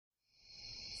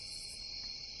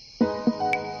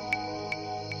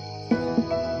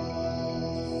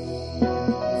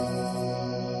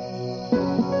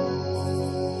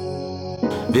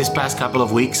This past couple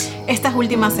of weeks, Estas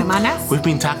últimas semanas we've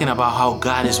been talking about how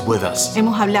God is with us.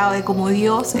 hemos hablado de cómo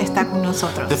Dios está con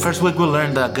nosotros. The first week we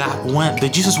learned that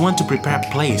Jesus went to prepare a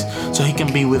place so he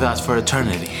can be with us for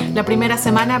eternity. La primera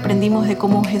semana aprendimos de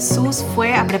cómo Jesús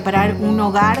fue a preparar un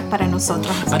hogar para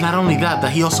nosotros, But not only that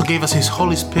he also gave us his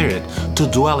Holy Spirit to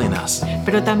dwell in us.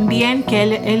 pero también que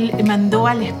Él mandó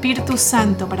al Espíritu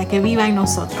Santo para que viva en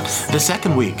nosotros. The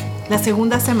second week, La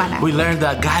segunda semana we learned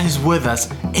that God is with us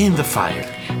in the fire.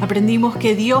 aprendimos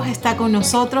que Dios está con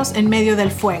nosotros en medio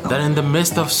del fuego, That in the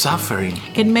midst of suffering,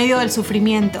 que en medio del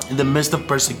sufrimiento, in the midst of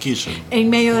persecution, en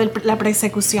medio de la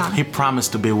persecución, he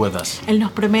promised to be with us. Él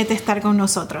nos promete estar con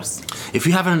nosotros. If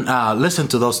you haven't listened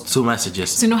to those two messages,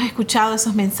 Si no has escuchado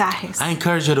esos mensajes, I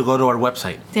encourage you to go to our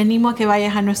website, te animo a que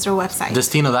vayas a nuestro website,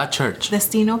 destino.church.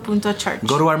 destino.church.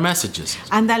 Go to our messages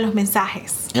Anda a los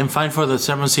mensajes and find for the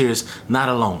sermon series, Not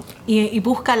Alone. y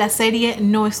busca la serie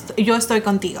Yo estoy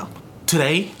contigo.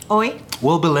 Today, Hoy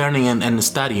we'll be learning and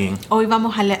studying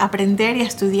vamos a aprender y a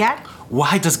estudiar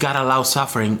why does God allow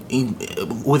suffering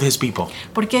with his people?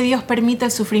 por qué Dios permite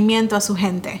el sufrimiento a su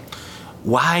gente.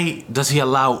 Why does he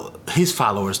allow his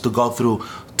followers to go through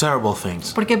terrible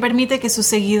things? ¿Por qué permite que sus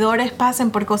seguidores pasen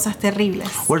por cosas terribles?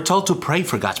 We're told to pray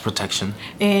for God's protection,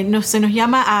 Se nos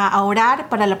llama a orar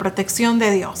para la protección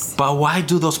de Dios. but why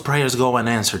do those prayers go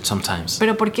unanswered sometimes?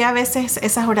 Pero ¿por qué a veces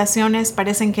esas oraciones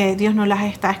parecen que Dios no las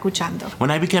está escuchando?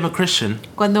 When I became a Christian,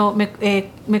 Cuando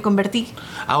me convertí,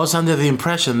 I was under the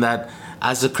impression that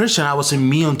as a Christian, I was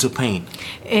immune to pain.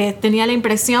 tenía la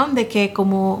impresión de que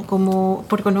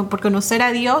por conocer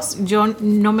a Dios yo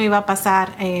no me iba a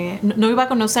pasar, no iba a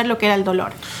conocer lo que era el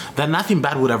dolor. That nothing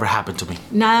bad would ever happen to me.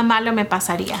 Nada malo me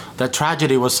pasaría. That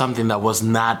tragedy was something that was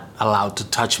not allowed to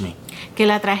touch me. Que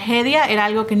la tragedia era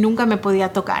algo que nunca me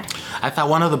podía tocar. I thought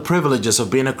one of the privileges of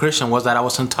being a Christian was that I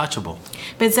was untouchable.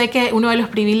 Pensé que uno de los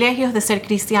privilegios de ser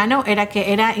cristiano era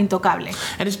que era intocable.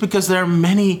 And it's because there are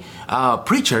many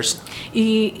preachers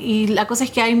Y la cosa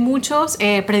es que hay muchos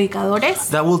predicadores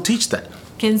that will teach that.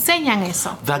 que enseñan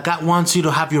eso. That God wants you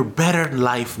to have your better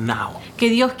life now. Que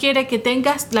Dios quiere que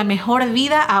tengas la mejor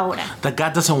vida ahora. That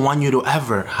God doesn't want you to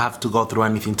ever have to go through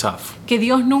anything tough. Que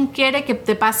Dios no quiere que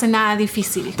te pase nada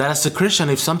difícil. That as a Christian,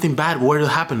 if something bad were to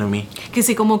happen to me, Que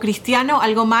si como cristiano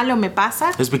algo malo me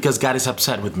pasa, it's because God is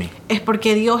upset with me. es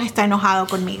porque Dios está enojado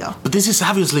conmigo. But this is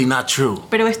obviously not true.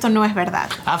 Pero esto no es verdad.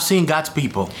 I've seen God's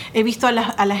people. He visto a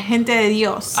la gente de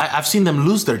Dios I've seen them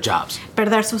lose their jobs.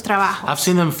 perder sus trabajos, I've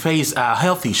seen them face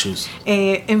health issues.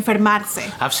 enfermarse,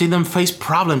 I've seen them face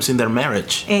problems in their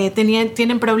marriage.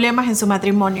 tienen problemas en su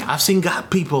matrimonio. I've seen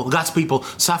God's people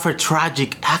suffer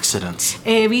tragic accidents.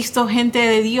 He visto gente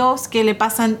de Dios que le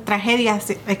pasan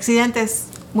tragedias, accidentes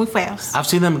muy feos, I've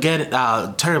seen them get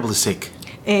terribly sick.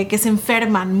 que se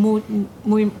enferman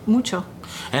mucho.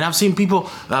 And I've seen people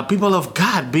of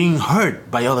God being hurt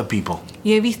by other people.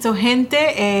 Y he visto gente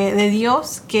de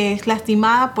Dios que es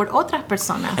lastimada por otras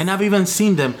personas. And I've even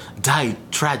seen them die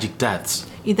tragic deaths.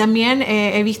 Y también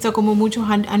he visto como muchos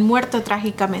han muerto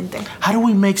trágicamente. How do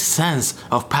we make sense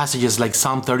of passages like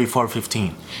Psalm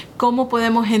 34:15? ¿Cómo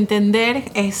podemos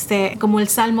entender como el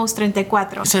Salmos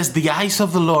 34? It says, "The eyes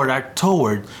of the Lord are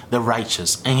toward the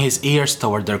righteous, and his ears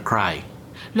toward their cry."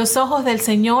 Los ojos del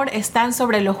Señor están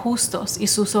sobre los justos y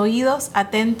sus oídos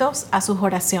atentos a sus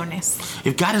oraciones.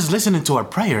 If God is listening to our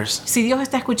prayers, Si Dios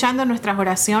está escuchando nuestras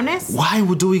oraciones, why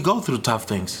do we go through tough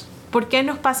things? ¿por qué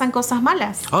nos pasan cosas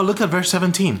malas? Oh, look at verse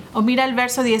 17. O mira el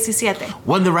verso 17.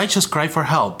 When the righteous cry for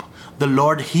help, the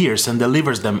Lord hears and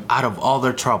delivers them out of all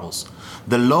their troubles.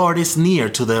 The Lord is near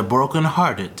to the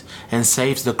brokenhearted and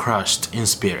saves the crushed in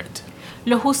spirit.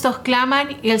 Los justos claman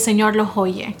y el Señor los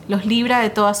oye, los libra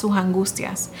de todas sus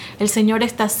angustias. El Señor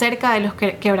está cerca de los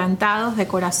quebrantados de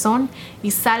corazón y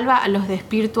salva a los de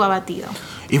espíritu abatido.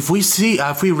 If we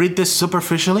read this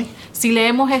superficially, Si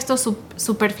leemos esto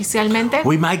superficialmente,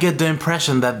 we might get the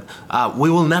impression that we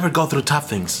will never go through tough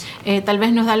things. tal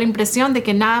vez nos da la impresión de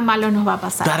que nada malo nos va a That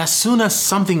pasar. as soon as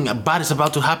something bad is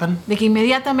about to happen, De que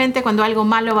inmediatamente cuando algo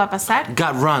malo va a pasar,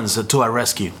 God runs to our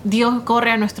rescue. Dios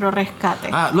corre a nuestro rescate.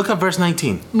 Look at verse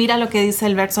 19. Mira lo que dice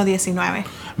el verso 19.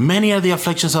 Many are the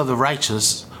afflictions of the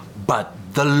righteous, but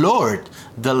the Lord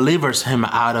delivers him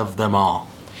out of them all.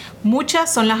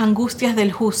 Muchas son las angustias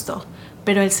del justo,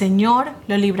 pero el Señor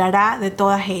lo librará de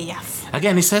todas ellas.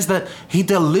 Again, it says that he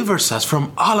delivers us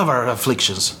from all of our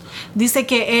afflictions. Dice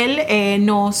que Él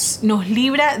nos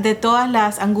libra de todas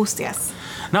las angustias.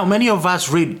 Now, many of us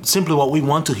read simply what we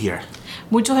want to hear.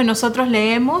 Muchos de nosotros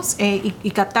leemos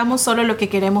y captamos solo lo que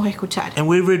queremos escuchar. And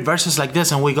we read verses like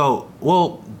this and we go,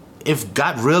 well, if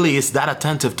God really is that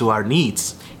attentive to our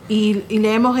needs, Y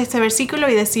leemos este versículo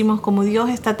y decimos, como Dios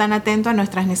está tan atento a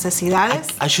nuestras necesidades,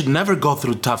 I should never go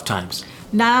through tough times.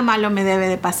 nada malo me debe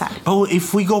de pasar. But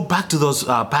if we go back to those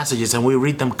passages and we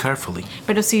read them carefully,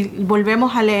 Pero si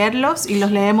volvemos a leerlos y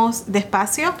los leemos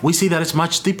despacio, we see that it's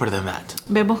much deeper than that.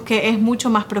 vemos que es mucho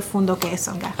más profundo que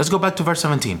eso. Let's go back to verse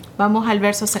 17. Vamos al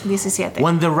verso 17.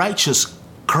 When the righteous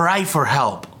cry for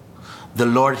help, the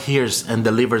Lord hears and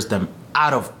delivers them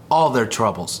out of all their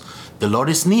troubles. The Lord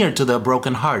is near to the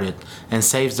brokenhearted and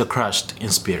saves the crushed in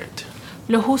spirit.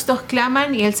 Los justos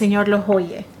claman y el Señor los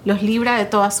oye, los libra de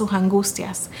todas sus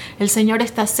angustias. El Señor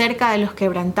está cerca de los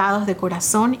quebrantados de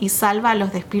corazón y salva a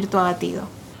los de espíritu abatido.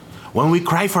 When we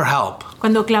cry for help,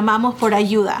 Cuando clamamos por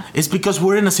ayuda, it's because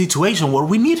we're in a situation where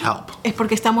we need help. es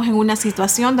porque estamos en una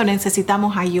situación donde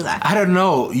necesitamos ayuda. I don't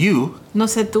know you, No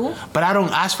sé tú, but I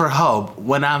don't ask for help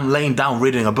when I'm laying down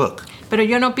reading a book. pero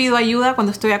yo no pido ayuda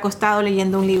cuando estoy acostado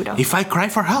leyendo un libro. If I cry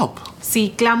for help,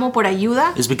 Si clamo por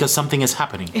ayuda, it's because something is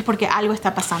happening. es porque algo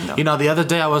está pasando. You know, the other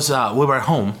day we were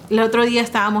home El otro día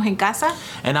estábamos en casa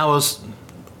and I was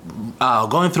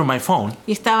going through my phone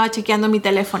y estaba chequeando mi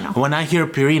teléfono. when I hear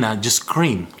Pirina just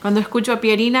scream. Cuando escucho a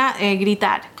Pierina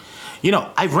gritar You know,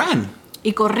 I ran.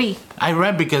 y corrí. I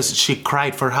ran because she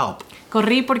cried for help.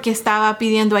 Corrí porque estaba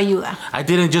pidiendo ayuda. I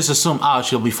didn't just assume, oh,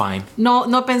 she'll be fine. No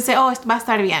pensé, va a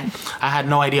estar bien. I had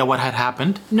no idea what had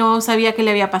happened, No sabía qué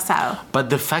le había pasado. but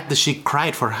the fact that she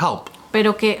cried for help,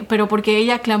 Pero porque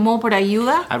ella clamó por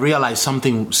ayuda, I realized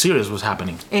something serious was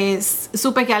happening.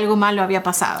 supe que algo malo había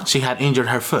pasado. She had injured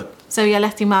her foot. Se había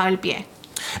lastimado el pie.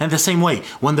 And the same way,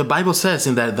 when the Bible says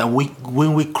in that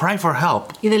when we cry for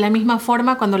help, Y de la misma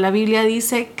forma, cuando la Biblia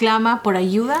dice clama por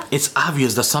ayuda, it's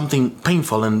obvious that something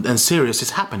painful and serious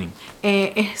is happening.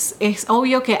 es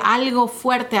obvio que algo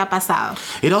fuerte ha pasado.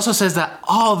 It also says that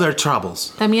all their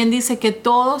troubles, También dice que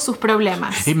todos sus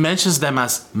problemas, it mentions them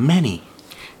as many.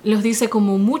 los dice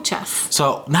como muchas.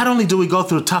 So not only do we go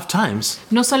through tough times,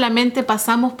 No solamente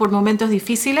pasamos por momentos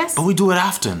difíciles, but we do it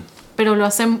often. pero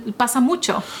pasa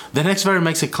mucho. The next verse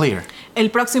makes it clear. El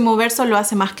próximo verso lo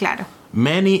hace más claro.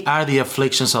 Many are the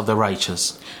afflictions of the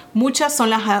righteous, Muchas son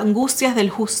las angustias del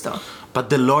justo, but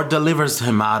the Lord delivers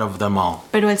him out of them all.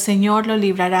 pero el Señor lo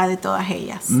librará de todas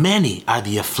ellas. Many are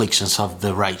the afflictions of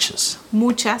the righteous.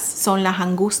 Muchas son las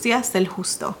angustias del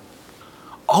justo.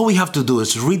 All we have to do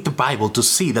is read the Bible to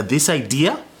see that this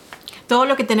idea Todo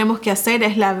lo que tenemos que hacer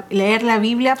es leer la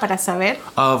Biblia para saber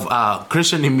of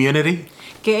Christian immunity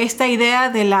que esta idea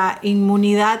de la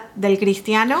inmunidad del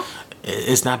cristiano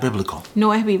is not biblical.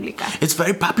 no es bíblica. It's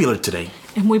very popular today.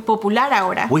 Es muy popular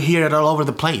ahora. We hear it all over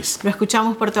the place, Lo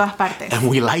escuchamos por todas partes. and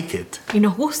we like it. Y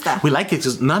nos gusta, We like it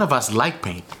because none of us like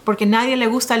pain, porque nadie le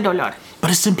gusta el dolor.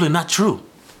 but it's simply not true.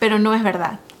 Pero no es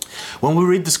verdad. When we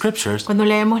read the scriptures, Cuando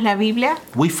leemos la Biblia,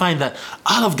 we find that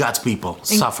all of God's people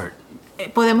suffered.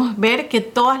 podemos ver que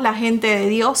toda la gente de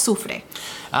Dios sufre.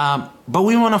 But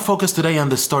we want to focus today on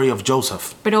the story of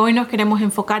Joseph. Pero hoy nos queremos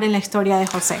enfocar en la historia de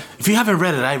José. If you haven't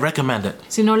read it, I recommend it.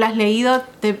 Si no la has leído,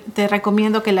 te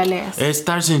recomiendo que la leas. It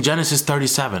starts in Genesis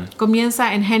 37.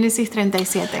 Comienza en Génesis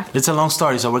 37. It's a long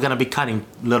story, so we're going to be cutting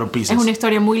little Es una pieces.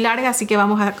 historia muy larga, así que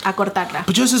vamos a cortarla.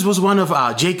 But Joseph was one of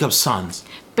Jacob's sons.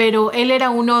 Pero él era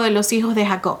uno de los hijos de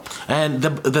Jacob. And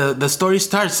the story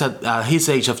starts at his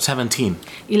age of 17.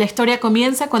 Y la historia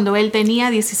comienza cuando él tenía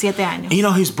 17 años. You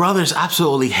know, his brothers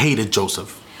absolutely hated Joseph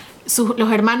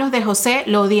Los hermanos de José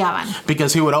lo odiaban,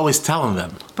 because he would always tell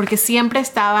them. porque siempre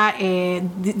estaba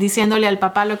diciéndole al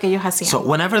papá lo que ellos hacían. So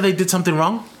whenever they did something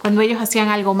wrong, Cuando ellos hacían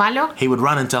algo malo, he would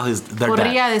run and tell their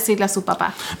corría dad. a decirle a su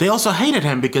papá. They also hated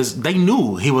him because they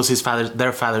knew he was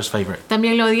their father's favorite.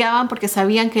 También lo odiaban porque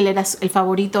sabían que él era el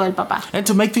favorito del papá. And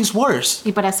to make things worse,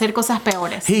 Y para hacer cosas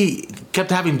peores, he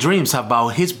kept having dreams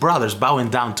about his brothers bowing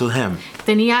down to him.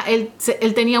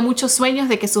 él tenía muchos sueños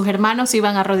de que sus hermanos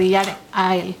iban a arrodillar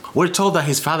a él. We're told that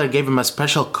his father gave him a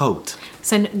special coat,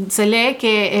 Se lee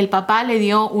que el papá le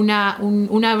dio un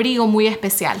abrigo muy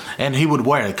especial and he would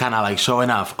wear it, kind of like showing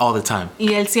off all the time.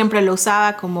 y él siempre lo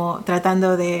usaba como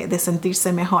tratando de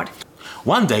sentirse mejor.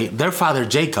 One day, their father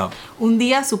Jacob Un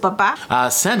día su papá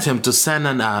sent him to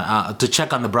to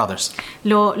check on the brothers,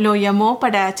 lo llamó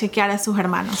para chequear a sus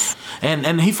hermanos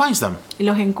and he finds them. y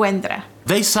los encuentra.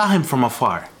 They saw him from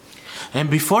afar, and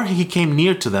before he came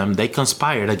near to them, they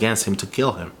conspired against him to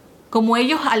kill him. Como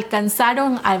ellos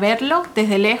alcanzaron a verlo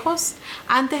desde lejos,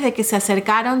 antes de que se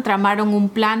acercaron tramaron un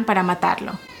plan para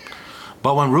matarlo.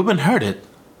 But when Reuben heard it,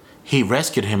 he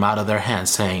rescued him out of their hands,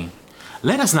 saying,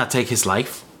 "Let us not take his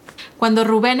life." Cuando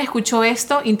Rubén escuchó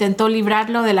esto, intentó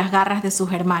librarlo de las garras de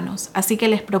sus hermanos, así que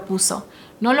les propuso,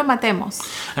 no lo matemos.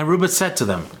 And Reuben said to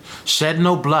them, "Shed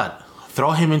no blood.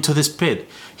 Throw him into this pit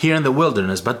here in the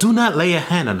wilderness, but do not lay a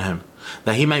hand on him,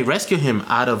 that he may rescue him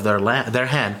out of their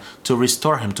hand to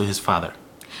restore him to his father."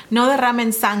 No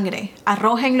derramen sangre,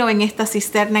 arrójenlo en esta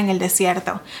cisterna en el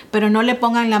desierto, pero no le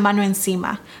pongan la mano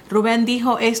encima. Rubén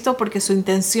dijo esto porque su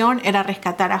intención era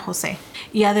rescatar a José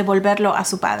y a devolverlo a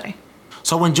su padre.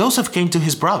 So when Joseph came to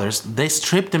his brothers, they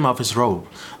stripped him of his robe,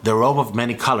 the robe of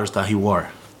many colors that he wore.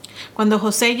 Cuando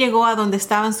José llegó a donde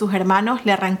estaban sus hermanos,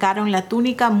 le arrancaron la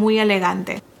túnica muy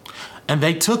elegante. And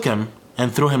they took him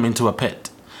and threw him into a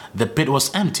pit. The pit was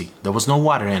empty, there was no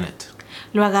water in it.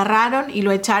 Lo agarraron y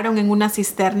lo echaron en una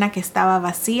cisterna que estaba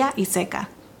vacía y seca.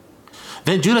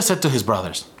 Then Judah said to his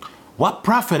brothers, "What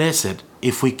profit is it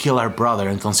if we kill our brother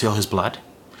and conceal his blood?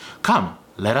 Come,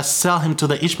 let us sell him to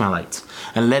the Ishmaelites,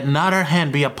 and let not our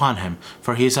hand be upon him,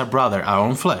 for he is our brother, our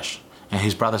own flesh." And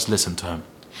his brothers listened to him.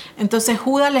 Entonces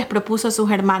Judá les propuso a sus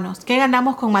hermanos, ¿qué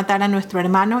ganamos con matar a nuestro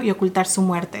hermano y ocultar su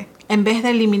muerte? En vez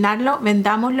de eliminarlo,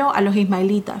 vendámoslo a los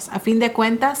ismaelitas. A fin de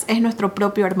cuentas, es nuestro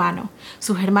propio hermano.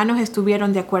 Sus hermanos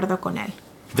estuvieron de acuerdo con él.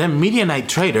 Then Midianite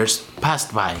traders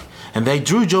passed by, and they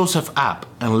drew Joseph up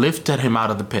and lifted him out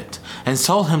of the pit, and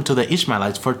sold him to the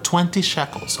Ishmaelites for 20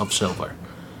 shekels of silver.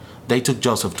 They took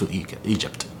Joseph to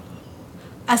Egypt.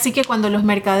 Así que cuando los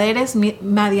mercaderes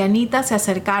madianitas se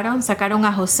acercaron, sacaron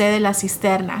a José de la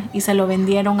cisterna y se lo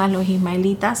vendieron a los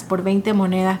ismaelitas por 20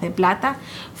 monedas de plata.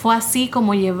 Fue así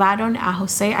como llevaron a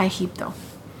José a Egipto.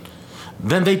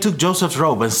 Then they took Joseph's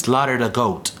robe and slaughtered a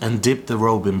goat and dipped the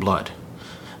robe in blood.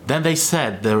 Then they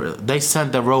sent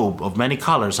the robe of many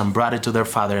colors and brought it to their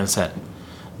father and said,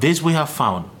 "This we have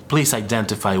found. Please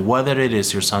identify whether it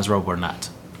is your son's robe or not."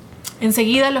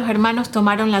 Enseguida los hermanos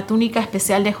tomaron la túnica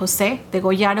especial de José,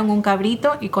 degollaron un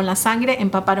cabrito y con la sangre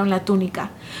empaparon la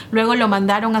túnica. Luego lo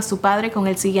mandaron a su padre con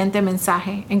el siguiente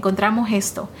mensaje: encontramos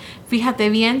esto. Fíjate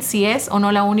bien si es o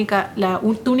no la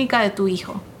túnica de tu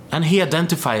hijo. And he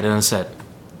identified it and said,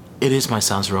 "It is my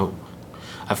son's robe.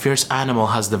 A fierce animal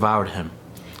has devoured him.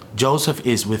 Joseph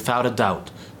is without a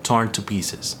doubt torn to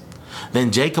pieces."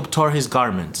 Then Jacob tore his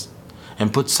garments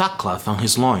and put sackcloth on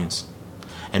his loins,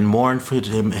 and mourned for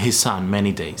him his son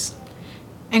many days.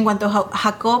 En cuanto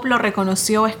Jacob lo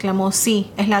reconoció, exclamó,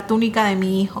 sí, es la túnica de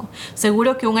mi hijo.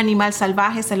 Seguro que un animal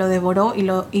salvaje se lo devoró y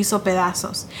lo hizo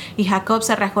pedazos. Y Jacob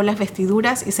se rasgó las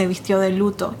vestiduras y se vistió de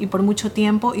luto, y por mucho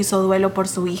tiempo hizo duelo por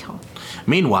su hijo.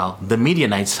 Meanwhile, the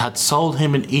Midianites had sold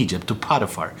him in Egypt to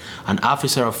Potiphar, an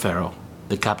officer of Pharaoh,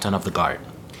 the captain of the guard.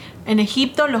 En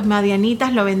Egipto, los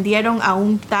madianitas lo vendieron a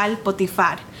un tal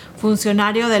Potifar,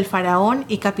 funcionario del faraón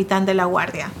y capitán de la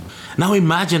guardia. Now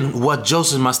imagine what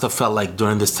Joseph must have felt like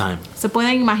during this time. ¿Se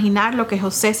pueden imaginar lo que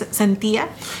José sentía?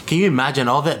 Can you imagine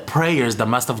all the prayers that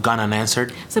must have gone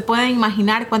unanswered? ¿Se pueden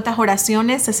imaginar cuántas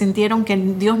oraciones se sintieron que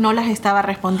Dios no las estaba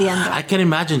respondiendo? I can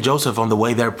imagine Joseph on the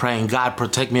way there praying, "God,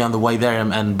 protect me on the way there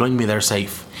and bring me there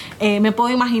safe." Me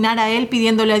puedo imaginar a él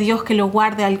pidiéndole a Dios que lo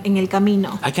guarde en el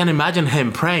camino. I can imagine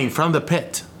him praying from the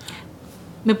pit.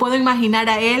 Me puedo imaginar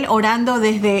a él orando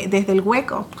desde el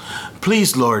hueco.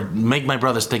 "Please, Lord, make my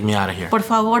brothers take me out of here." Por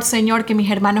favor, Señor, que mis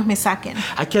hermanos me saquen.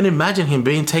 I can imagine him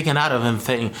being taken out of and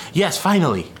saying, "Yes,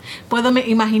 finally." Puedo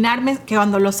imaginarme que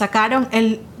cuando lo sacaron,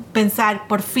 él pensar,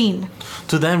 por fin,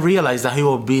 To then realize that he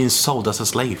was being sold as a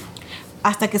slave.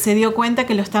 hasta que se dio cuenta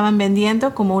que lo estaban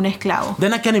vendiendo como un esclavo.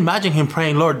 Then I can imagine him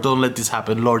praying, "Lord, don't let this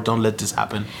happen. Lord, don't let this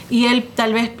happen." Y él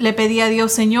tal vez le pedía a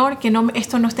Dios, Señor, que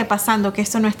esto no esté pasando, que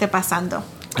esto no esté pasando.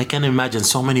 I can imagine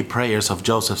so many prayers of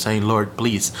Joseph saying, "Lord,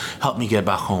 please help me get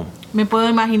back home." Me puedo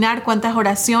imaginar cuántas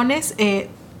oraciones de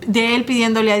él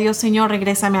pidiéndole a Dios, Señor,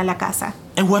 regrésame a la casa.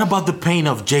 And what about the pain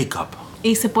of Jacob?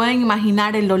 Y se pueden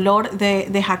imaginar el dolor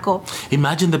de Jacob,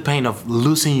 Imagine the pain of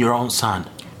losing your own son.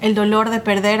 el dolor de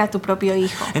perder a tu propio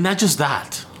hijo. And not just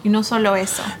that, Y no solo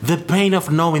eso, the pain of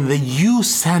knowing that you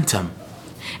sent him.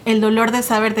 el dolor de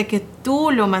saber de que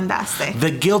tú lo mandaste.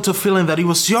 The guilt of feeling that it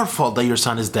was your fault that your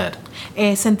son is dead.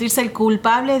 Sentirse el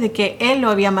culpable de que él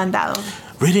lo había mandado.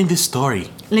 Reading this story,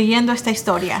 Leyendo esta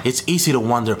historia, it's easy to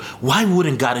wonder, why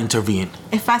wouldn't God intervene?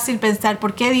 es fácil pensar,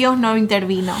 ¿por qué Dios no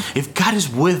intervino? If God is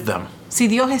with them Si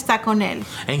Dios está con él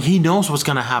and he knows what's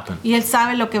going to happen, y él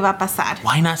sabe lo que va a pasar,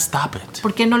 why not stop it?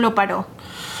 ¿por qué no lo paró?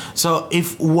 So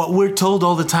if what we're told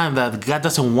all the time that God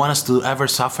doesn't want us to ever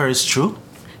suffer is true,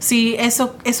 Si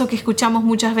eso que escuchamos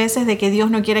muchas veces de que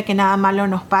Dios no quiere que nada malo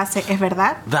nos pase es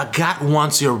verdad, that God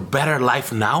wants your better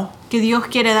life now, que Dios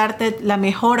quiere darte la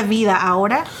mejor vida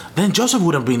ahora, then Joseph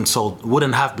wouldn't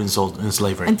have been sold in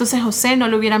slavery. entonces José no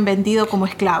lo hubieran vendido como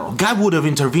esclavo. God would have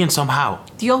intervened somehow.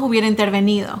 Dios hubiera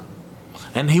intervenido.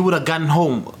 And he would have gotten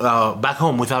back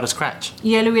home without a scratch.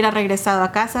 Y él hubiera regresado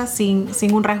a casa sin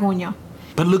un rasguño.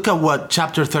 But look at what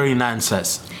chapter 39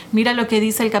 says. Mira lo que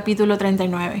dice el capítulo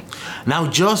 39. Now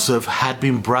Joseph had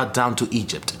been brought down to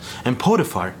Egypt, and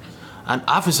Potiphar, an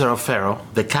officer of Pharaoh,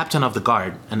 the captain of the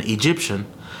guard, an Egyptian,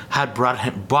 had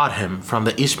brought him from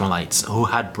the Ishmaelites who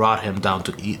had brought him down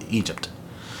to Egypt.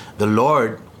 The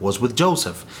Lord was with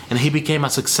Joseph, and he became a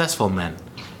successful man,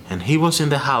 and he was in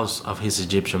the house of his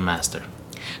Egyptian master.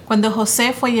 Cuando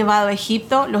José fue llevado a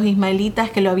Egipto, los ismaelitas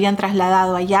que lo habían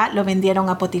trasladado allá lo vendieron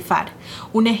a Potifar,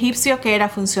 un egipcio que era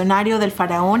funcionario del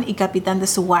faraón y capitán de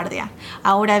su guardia.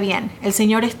 Ahora bien, el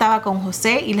Señor estaba con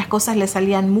José y las cosas le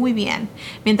salían muy bien,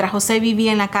 mientras José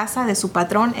vivía en la casa de su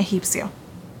patrón egipcio.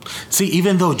 See,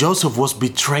 even though Joseph was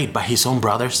betrayed by his own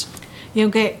brothers, Y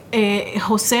aunque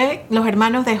los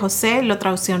hermanos de José lo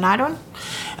traicionaron,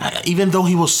 even though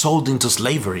he was sold into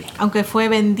slavery aunque fue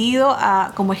vendido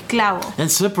como esclavo and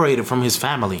separated from his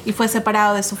family, y fue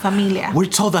separado de su familia, we're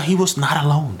told that he was not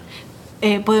alone,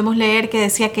 podemos leer que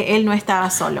decía que él no estaba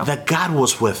solo, that God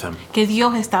was with him. que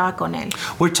Dios estaba con él,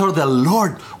 We're told the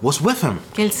Lord was with him.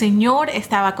 que el Señor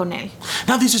estaba con él.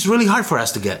 Now, this is really hard for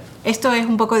us to get, Esto es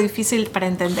un poco difícil para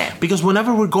entender, because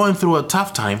whenever we're going through a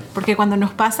tough time, porque cuando nos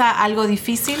pasa algo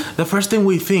difícil, the first thing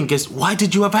we think is, why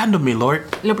did you abandon me, Lord?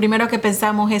 lo primero que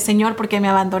pensamos es, Señor, ¿por qué me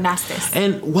abandonaste?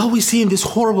 And while we see in these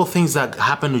horrible things that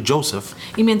happened to Joseph,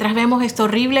 Y mientras vemos esto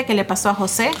horrible que le pasó a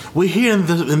José, we hear in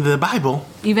the Bible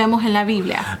y vemos en la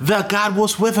Biblia that God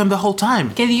was with him the whole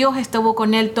time. que Dios estuvo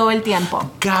con él todo el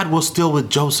tiempo. God was still with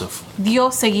Joseph.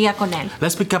 Dios seguía con él.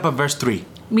 Let's pick up at verse 3.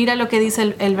 Mira lo que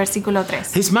dice el versículo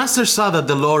 3. His master saw that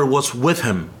the Lord was with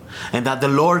him, and that the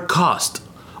Lord caused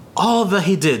all that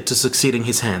he did to succeed in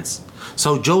his hands.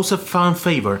 So Joseph found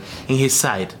favor in his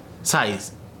sight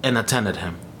and attended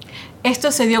him.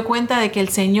 Esto se dio cuenta de que el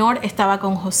Señor estaba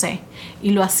con José y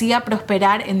lo hacía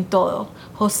prosperar en todo.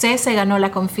 José se ganó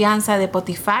la confianza de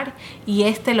Potifar y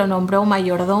éste lo nombró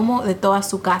mayordomo de toda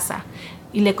su casa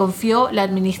y le confió la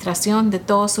administración de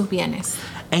todos sus bienes.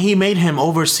 And he made him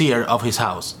overseer of his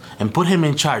house, and put him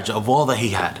in charge of all that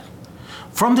he had.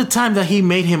 From the time that he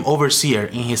made him overseer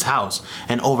in his house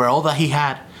and over all that he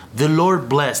had, the Lord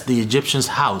blessed the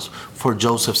Egyptian's house for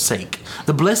Joseph's sake.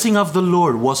 The blessing of the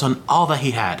Lord was on all that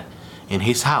he had, in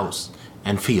his house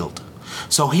and field.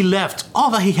 So he left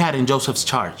all that he had in Joseph's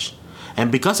charge,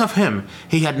 and because of him,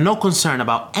 he had no concern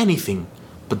about anything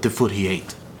but the food he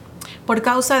ate. Por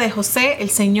causa de José, el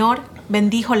Señor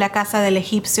bendijo la casa del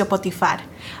egipcio Potifar.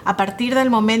 A partir del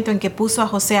momento en que puso a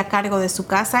José a cargo de su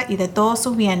casa y de todos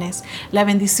sus bienes, la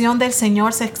bendición del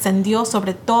Señor se extendió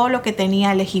sobre todo lo que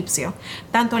tenía el egipcio,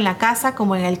 tanto en la casa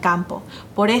como en el campo.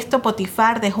 Por esto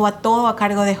Potifar dejó a todo a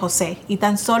cargo de José y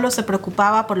tan solo se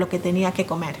preocupaba por lo que tenía que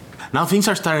comer. Now things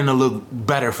are starting to look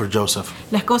better for Joseph.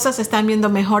 Las cosas se están viendo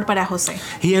mejor para José.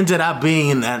 He ended up being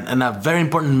in a very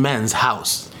important man's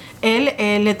house. Él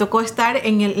le tocó estar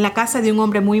en la casa de un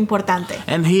hombre muy importante.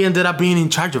 And he ended up being in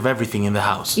charge of everything in the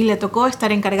house. Y le tocó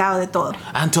estar encargado de todo.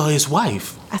 Until his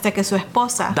wife, Hasta que su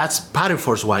esposa, that's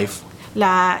Potiphar's wife,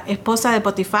 la esposa de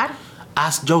Potifar,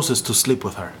 asked Joseph to sleep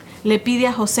with her. le pide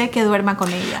a José que duerma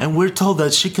con ella. And we're told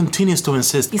that she continues to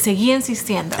insist. Y seguía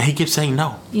insistiendo. And he keeps saying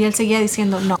no. Y él seguía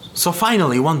diciendo no. So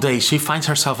finally, one day, she finds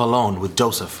herself alone with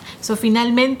Joseph. So,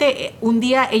 finalmente, un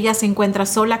día ella se encuentra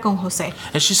sola con José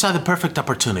And she saw the perfect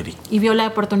opportunity. y vio la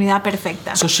oportunidad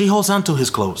perfecta. So she holds on to his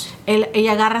clothes. Ella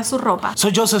agarra su ropa. So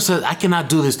Joseph said, I cannot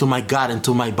do this to my God and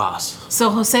to my boss. So,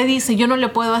 José dice, yo no le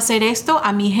puedo hacer esto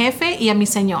a mi jefe y a mi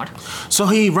señor. So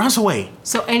he runs away,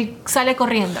 So, él sale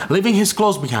corriendo, leaving his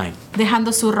clothes behind.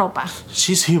 dejando su ropa.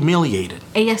 She's humiliated.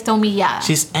 Ella está humillada,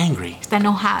 She's angry. está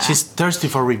enojada, She's thirsty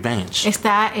for revenge.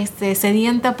 está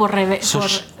sedienta por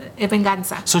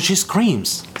venganza. So she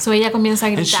screams. So, ella comienza a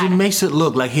And she gritar. makes it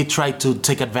look like he tried to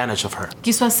take advantage of her.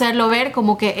 Quiso hacerlo ver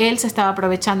como que él se estaba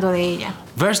aprovechando de ella.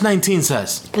 Verse 19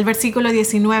 says, El versículo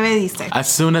 19 dice, as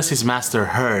soon as his master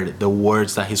heard the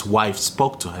words that his wife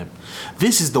spoke to him,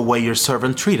 this is the way your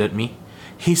servant treated me,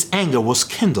 his anger was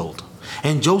kindled.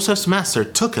 And Joseph's master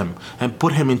took him and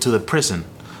put him into the prison,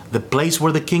 the place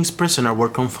where the king's prisoners were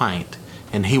confined,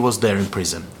 and he was there in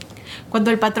prison. Cuando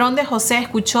el patrón de José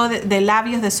escuchó de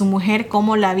labios de su mujer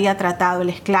cómo la había tratado el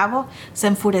esclavo, se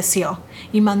enfureció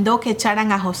y mandó que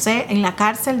echaran a José en la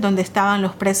cárcel donde estaban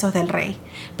los presos del rey,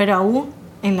 pero aún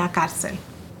en la cárcel.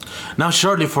 Now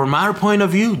surely from our point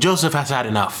of view, Joseph has had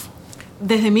enough.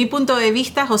 Desde mi punto de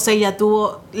vista, José ya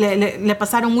le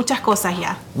pasaron muchas cosas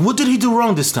ya. What did he do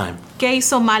wrong this time? ¿Qué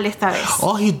hizo mal esta vez?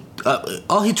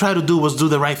 All he tried to do was do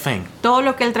the right thing. Todo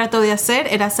lo que él trató de hacer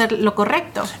era hacer lo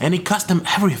correcto And it cost him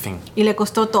everything. y le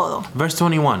costó todo. Verse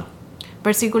 21.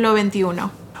 Versículo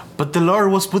 21. But the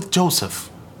Lord was with Joseph,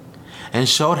 and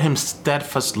showed him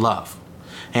steadfast love,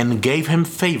 and gave him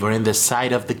favor in the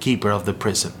sight of the keeper of the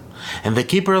prison. And the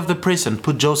keeper of the prison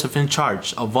put Joseph in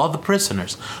charge of all the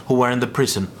prisoners who were in the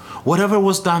prison. Whatever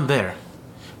was done there,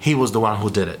 he was the one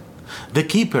who did it. The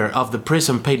keeper of the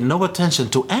prison paid no attention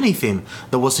to anything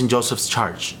that was in Joseph's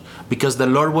charge, because the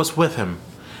Lord was with him,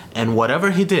 and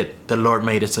whatever he did, the Lord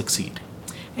made it succeed.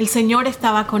 El Señor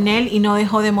estaba con él y no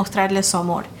dejó de mostrarle su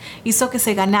amor. Hizo que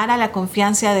se ganara la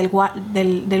confianza del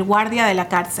guardia de la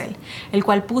cárcel, el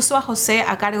cual puso a José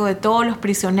a cargo de todos los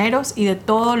prisioneros y de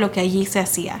todo lo que allí se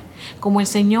hacía. Como el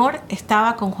Señor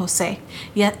estaba con José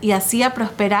y hacía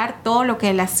prosperar todo lo que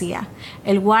él hacía,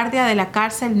 el guardia de la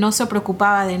cárcel no se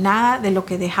preocupaba de nada de lo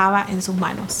que dejaba en sus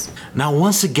manos. Now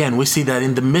once again we see that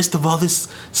in the midst of all this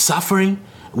suffering,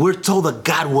 we're told that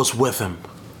God was with him.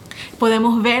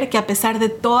 Podemos ver que a pesar de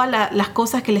todas las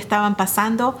cosas que le estaban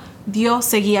pasando, Dios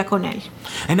seguía con él.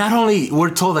 And not only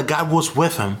we're told that God was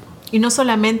with him, Y no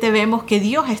solamente vemos que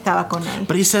Dios estaba con él,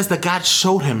 but he says that God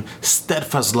showed him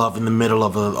steadfast love in the middle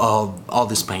of all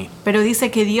this pain. pero dice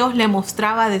que Dios le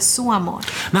mostraba de su amor.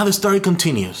 Now the story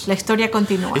continues. La historia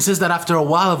continúa. It says that after a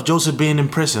while of Joseph being in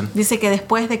prison, Dice que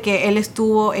después de que él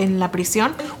estuvo en la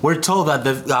prisión, we're told that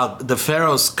the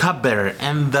Pharaoh's cupbearer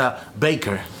and the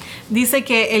baker dice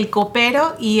que el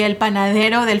copero y el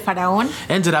panadero del faraón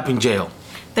ended up in jail.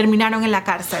 terminaron en la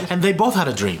cárcel And they both had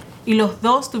a dream. y los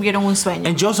dos tuvieron un sueño.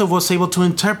 And Joseph was able to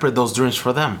interpret those dreams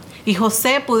for them. Y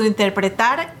José pudo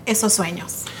interpretar esos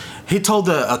sueños. He told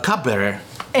the cupbearer,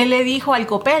 Él le dijo al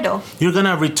copero, you're going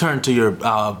to return to your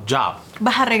job.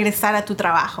 vas a regresar a tu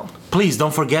trabajo. Please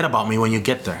don't forget about me when you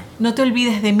get there. No te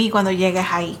olvides de mí cuando llegues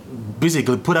ahí.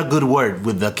 Basically, put a good word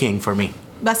with the king for me.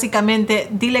 Básicamente,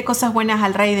 dile cosas buenas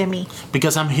al rey de mí,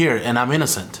 Because I'm here and I'm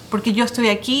innocent. porque yo estoy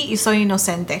aquí y soy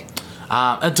inocente.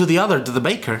 And to the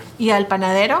baker, Y al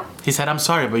panadero he said, I'm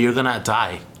sorry, but you're going to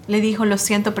die. le dijo, lo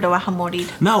siento, pero vas a morir.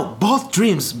 Now, both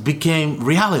dreams became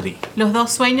reality. Los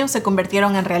dos sueños se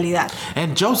convirtieron en realidad.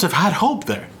 And Joseph had hope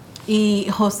there. Y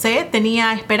José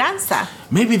tenía esperanza.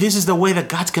 Maybe this is the way that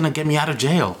God's going to get me out of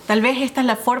jail. Tal vez esta es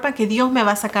la forma que Dios me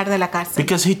va a sacar de la cárcel.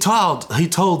 Because he told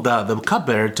the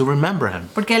cupbearer to remember him.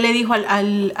 Porque él le dijo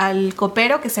al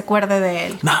copero que se acuerde de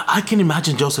él. Now, I can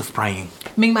imagine Joseph praying,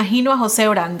 Me imagino a José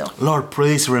orando. Lord,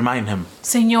 please remind him.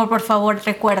 Señor, por favor,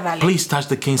 recuérdale. Please touch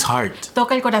the king's heart.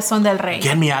 Toca el corazón del rey.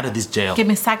 Get me out of this jail. Que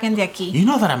me saquen de aquí. You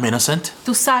know that I'm innocent.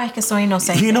 Tú sabes que soy You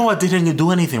inocente. know I didn't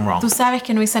do anything wrong. Tú sabes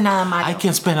que no hice nada I malo.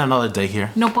 can't spend another day here.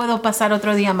 No puedo pasar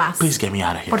otro día más. Please get me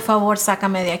out of here. Por favor,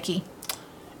 sácame de aquí.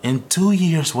 And 2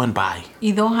 years went by.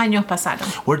 Y 2 años pasaron.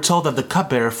 We're told that the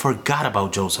cupbearer forgot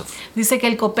about Joseph. Dice que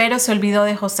el copero se olvidó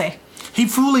de José. He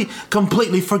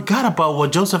completely forgot about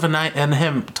what Joseph and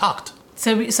him talked.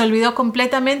 Se olvidó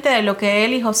completamente de lo que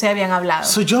él y José habían hablado.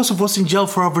 So Joseph was in jail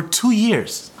for over 2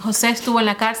 years José estuvo en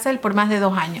la cárcel por más de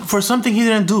 2 años. for something he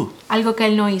didn't do. Algo que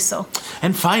él no hizo.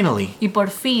 And finally, Y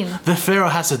por fin, the Pharaoh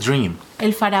has a dream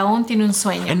el faraón tiene un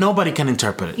sueño. and nobody can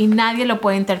interpret it. Y nadie lo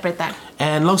puede interpretar.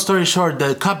 And long story short,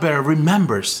 the cupbearer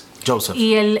remembers Joseph.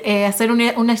 Y hacer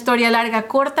una historia larga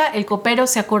corta, el copero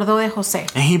se acordó de José.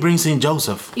 And he brings in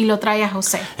Joseph. Y lo trae a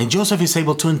José. And Joseph is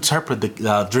able to interpret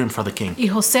the dream for the king. Y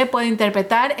José puede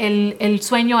interpretar el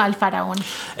sueño al faraón.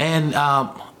 And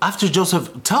after Joseph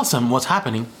tells him what's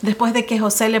happening, Después de que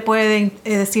José le puede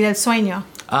decir el sueño,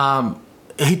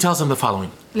 he tells him the following.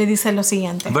 le dice lo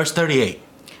siguiente. Verse 38.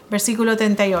 Versículo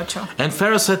 38. And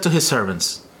Pharaoh said to his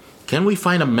servants, can we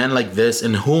find a man like this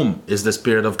in whom is the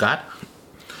Spirit of God?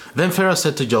 Then Pharaoh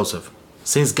said to Joseph,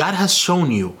 since God has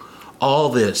shown you all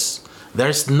this, there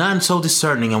is none so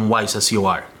discerning and wise as you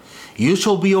are. You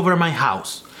shall be over my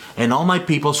house, and all my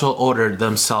people shall order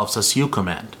themselves as you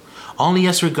command. Only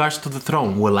as regards to the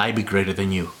throne will I be greater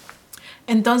than you.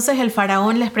 Entonces el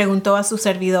faraón les preguntó a sus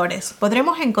servidores,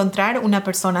 ¿podremos encontrar una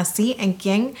persona así en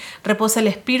quien reposa el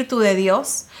Espíritu de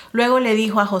Dios? Luego le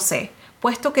dijo a José,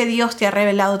 puesto que Dios te ha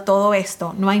revelado todo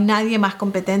esto, no hay nadie más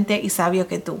competente y sabio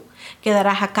que tú.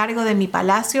 Quedarás a cargo de mi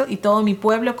palacio y todo mi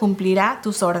pueblo cumplirá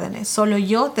tus órdenes. Solo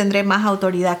yo tendré más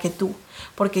autoridad que tú,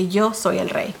 porque yo soy el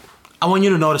rey. I want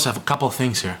you to notice a couple of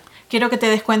things here. Quiero que te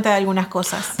des cuenta de algunas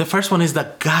cosas. The first one is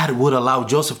that God would allow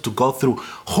Joseph to go through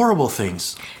horrible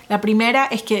things La primera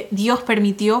es que Dios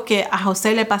permitió que a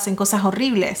José le pasen cosas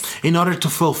horribles in order to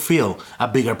fulfill a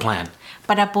bigger plan.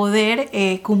 para poder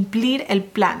cumplir el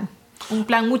plan, un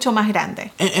plan mucho más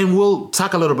grande. And we'll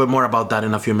talk a little bit more about that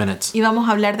in a few minutes. Y vamos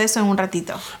a hablar de eso en un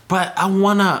ratito. But I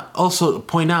want to also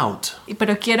point out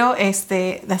Pero quiero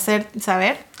hacer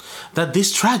saber that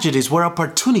these tragedies were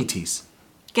opportunities.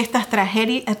 que estas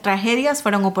tragedias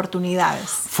fueron oportunidades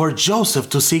for Joseph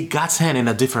to see God's hand in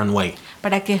a different way.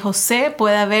 para que José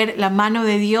pueda ver la mano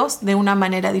de Dios de una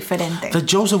manera diferente. That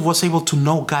Joseph was able to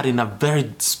know God in a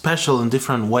very special and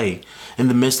different way in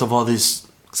the midst of all this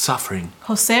suffering.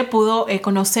 José pudo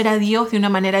conocer a Dios de una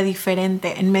manera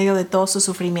diferente en medio de todo su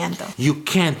sufrimiento. You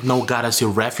can't know God as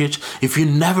your refuge if you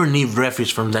never need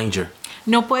refuge from danger.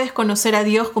 No puedes conocer a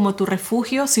Dios como tu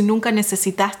refugio si nunca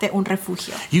necesitaste un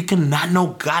refugio. You cannot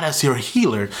know God as your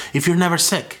healer if you're never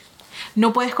sick.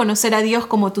 No puedes conocer a Dios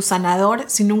como tu sanador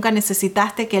si nunca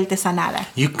necesitaste que Él te sanara.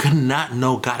 You cannot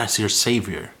know God as your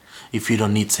savior if you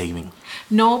don't need saving.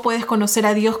 No puedes conocer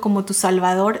a Dios como tu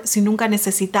salvador si nunca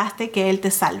necesitaste que Él te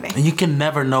salve. And you can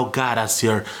never know God as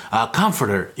your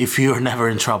comforter if you're never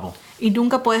in trouble. Y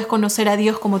nunca puedes conocer a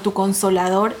Dios como tu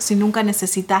consolador si nunca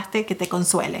necesitaste que te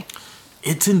consuele.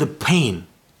 It's in the pain,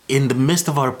 in the midst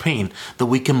of our pain, that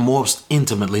we can most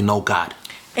intimately know God.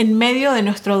 En medio de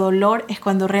nuestro dolor es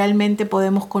cuando realmente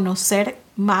podemos conocer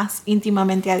más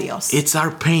íntimamente a Dios. It's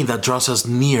our pain that draws us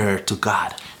nearer to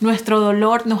God. Nuestro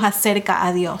dolor nos acerca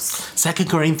a Dios. 2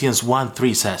 Corinthians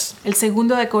 1:3 says, El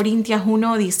segundo de Corintios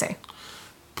 1 dice: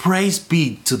 Praise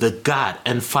be to the God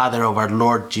and Father of our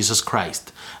Lord Jesus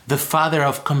Christ, the Father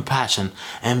of compassion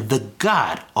and the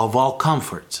God of all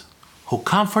comfort, who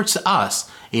comforts us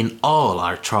in all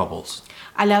our troubles.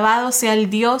 Alabado sea el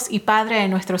Dios y Padre de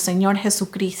nuestro Señor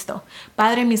Jesucristo,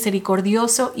 Padre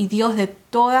misericordioso y Dios de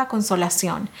toda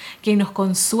consolación, quien nos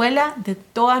consuela de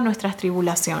todas nuestras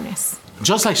tribulaciones.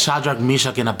 Just like Shadrach,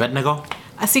 Meshach, and Abednego,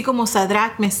 Así como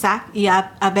Sadrach, Mesach y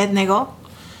Abednego,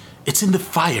 it's in the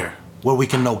fire where we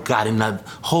can know God in a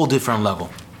whole different level.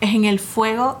 es en el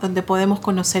fuego donde podemos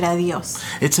conocer a Dios.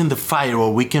 It's in the fire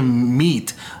where we can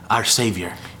meet our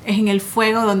Savior. Es en el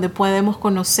fuego donde podemos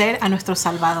conocer a nuestro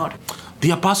Salvador.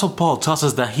 The Apostle Paul tells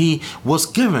us that he was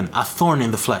given a thorn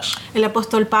in the flesh. El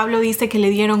apóstol Pablo dice que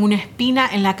le dieron una espina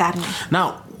en la carne.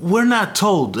 Now, we're not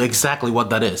told exactly what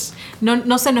that is.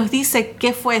 No se nos dice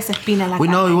qué fue esa espina en la We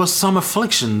know it carne. was some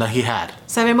affliction that he had.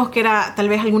 Sabemos que era tal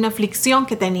vez alguna aflicción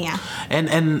que tenía.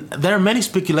 And there are many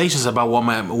speculations about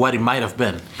what it might have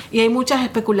been. Y hay muchas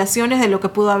especulaciones de lo que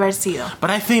pudo haber sido. But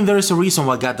I think there is a reason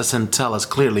why God doesn't tell us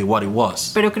clearly what it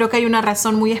was. Pero creo que hay una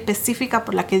razón muy específica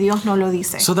por la que Dios no lo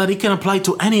dice. So that it can apply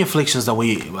to any afflictions that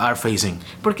we are facing.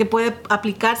 Porque puede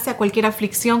aplicarse a cualquier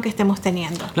aflicción que estemos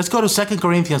teniendo. Let's go to 2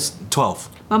 Corinthians 12.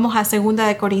 Vamos a 2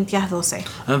 de Corintios 12.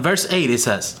 In verse 8 it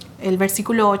says, El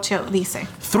versículo 8 dice: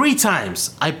 3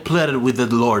 times I pleaded with the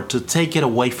Lord to take it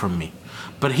away from me.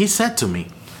 But he said to me,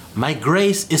 My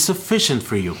grace is sufficient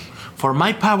for you, for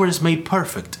my power is made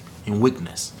perfect in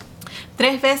weakness.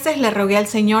 3 veces le rogué al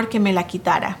Señor que me la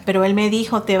quitara, pero Él me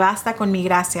dijo: Te basta con mi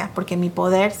gracia, porque mi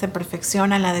poder se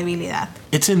perfecciona en la debilidad.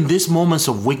 It's in these moments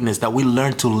of weakness that we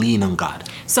learn to lean on God.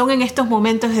 Son en estos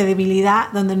momentos de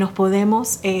debilidad donde nos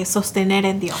podemos sostener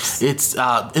en Dios. It's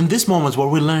in these moments where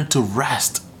we learn to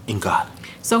rest in God.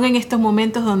 Son en estos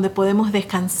momentos donde podemos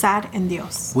descansar en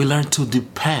Dios. We learn to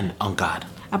depend on God.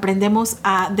 Aprendemos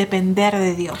a depender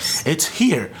de Dios. It's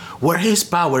here where His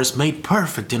power is made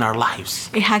perfect in our lives.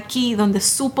 Es aquí donde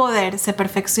su poder se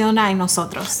perfecciona en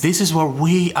nosotros. This is where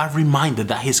we are reminded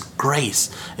that His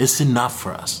grace is enough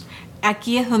for us.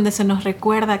 Aquí es donde se nos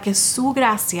recuerda que su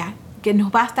gracia, que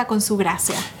nos basta con su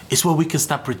gracia. It's where we can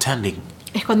stop pretending.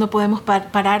 Es cuando podemos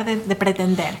parar de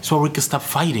pretender. It's where we can stop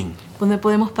fighting. Donde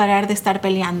podemos parar de estar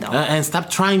peleando. And stop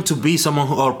trying to be someone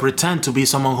or pretend to be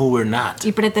someone who we're not.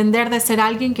 Y pretender de ser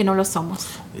alguien que no lo somos.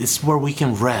 It's where we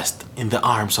can rest in the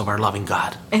arms of our loving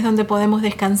God. Es donde podemos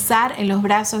descansar en los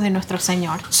brazos de nuestro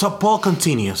Señor. So Paul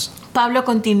continues. Pablo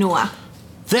continúa.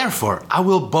 Therefore, I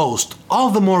will boast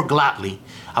all the more gladly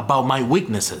about my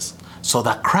weaknesses, so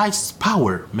that Christ's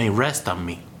power may rest on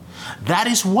me. That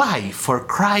is why, for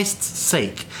Christ's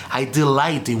sake, I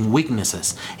delight in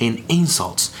weaknesses, in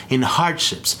insults, in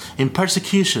hardships, in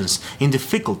persecutions, in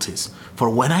difficulties. For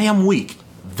when I am weak,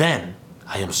 then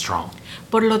I am strong.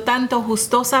 Por lo tanto,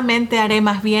 gustosamente haré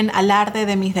más bien alarde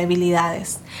de mis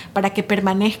debilidades, para que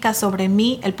permanezca sobre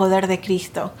mí el poder de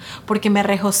Cristo, porque me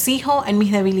regocijo en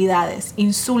mis debilidades,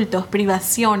 insultos,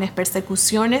 privaciones,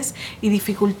 persecuciones y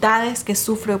dificultades que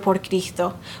sufro por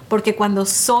Cristo, porque cuando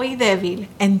soy débil,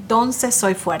 entonces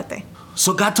soy fuerte.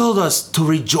 So God told us to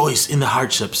rejoice in the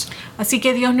hardships, Así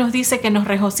que Dios nos dice que nos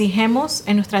regocijemos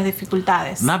en nuestras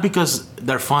dificultades, not because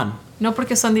they're fun, no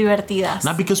porque son divertidas,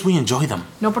 not because we enjoy them,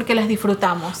 no porque las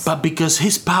disfrutamos, but because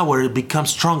His power becomes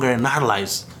stronger in our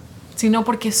lives. sino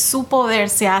porque su poder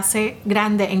se hace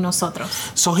grande en nosotros.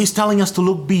 So He's telling us to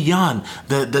look beyond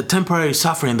the temporary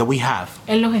suffering that we have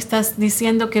Él nos está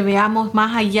diciendo que veamos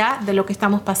más allá de lo que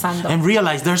estamos pasando and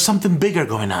realize there's something bigger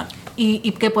going on.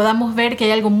 y que podamos ver que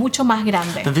hay algo mucho más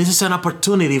grande. That this is an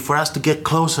opportunity for us to get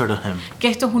closer to Him. Que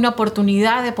esto es una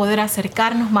oportunidad de poder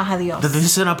acercarnos más a Dios. That this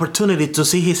is an opportunity to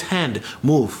see His hand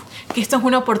move. Que esto es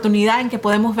una oportunidad en que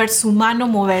podemos ver su mano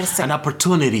moverse. An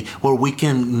opportunity where we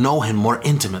can know Him more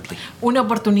intimately. Una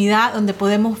oportunidad donde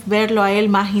podemos verlo a Él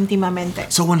más íntimamente.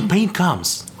 So when pain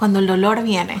comes, Cuando el dolor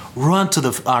viene, run to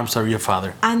the arms of your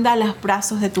Father. anda a los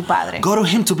brazos de tu Padre. Go to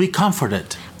Him to be comforted,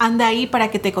 Anda ahí para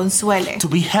que te consuele, to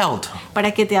be held,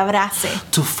 para que te abrace,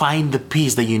 to find the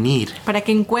peace that you need, para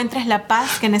que encuentres la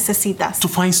paz que necesitas, to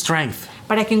find strength,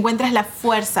 para que encuentres las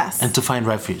fuerzas and to find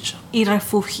refuge. y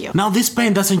refugio. Now, this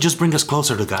pain doesn't just bring us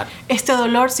closer to God. Este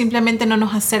dolor simplemente no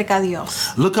nos acerca a Dios.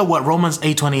 Look at what Romans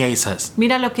 8:28 says.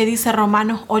 Mira lo que dice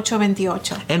Romanos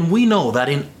 8:28. And we know that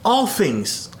in all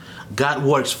things God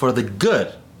works for the good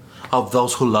of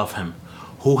those who love Him,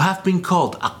 who have been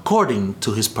called according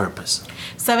to His purpose.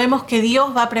 Sabemos que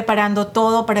Dios va preparando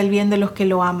todo para el bien de los que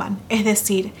lo aman, es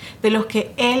decir, de los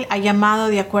que Él ha llamado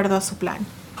de acuerdo a su plan.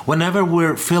 Whenever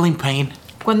we're feeling pain,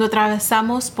 Cuando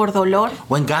atravesamos por dolor,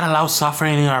 when God allows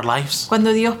suffering in our lives,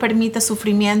 cuando Dios permite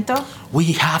sufrimiento,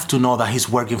 we have to know that He's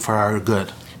working for our good.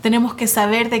 tenemos que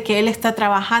saber de que Él está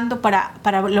trabajando para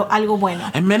algo bueno.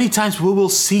 And many times we will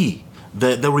see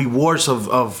the rewards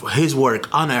of His work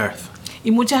on earth. Y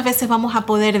muchas veces vamos a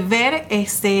poder ver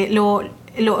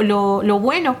lo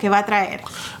bueno que va a traer.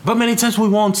 But many times we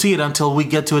won't see it until we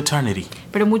get to eternity.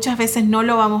 Pero muchas veces no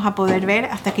lo vamos a poder ver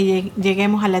hasta que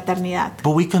lleguemos a la eternidad.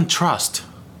 But we can trust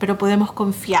Pero podemos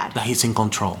confiar that He's in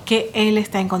control. que Él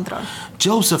está en control.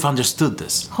 Joseph understood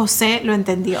this. José lo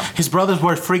entendió. His brothers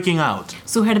were freaking out.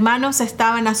 Sus hermanos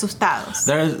estaban asustados.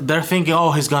 They're thinking,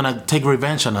 oh, he's gonna take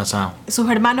revenge on us now. Sus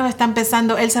hermanos están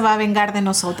pensando, Él se va a vengar de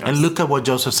nosotros. And look at what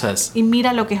Joseph says. Y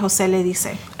mira lo que José le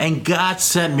dice. And God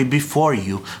sent me before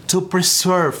you to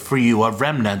preserve for you a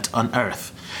remnant on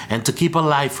earth, and to keep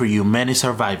alive for you many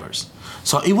survivors.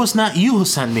 So it was not you who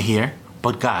sent me here,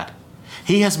 but God.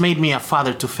 He has made me a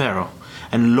father to Pharaoh,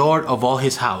 and lord of all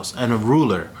his house, and a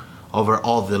ruler over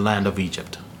all the land of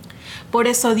Egypt. Por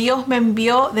eso Dios me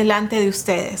envió delante de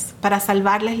ustedes, para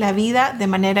salvarles la vida de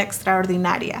manera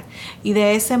extraordinaria, y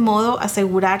de ese modo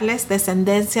asegurarles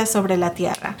descendencia sobre la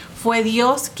tierra. Fue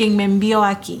Dios quien me envió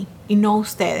aquí, y no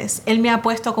ustedes. Él me ha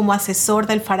puesto como asesor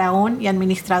del faraón y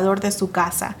administrador de su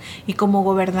casa, y como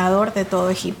gobernador de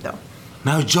todo Egipto.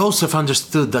 Now Joseph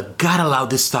understood that God allowed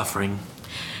this suffering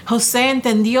José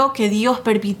entendió que Dios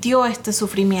permitió este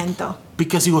sufrimiento,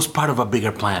 because he was part of a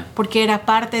bigger plan. porque era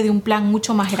parte de un plan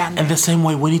mucho más grande. In the same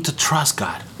way, we need to trust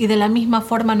God, Y de la misma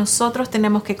forma nosotros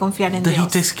tenemos que confiar en that He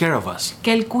Dios, takes care of us.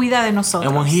 que Él cuida de And when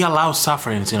nosotros. He allows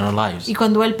sufferings in our lives, Y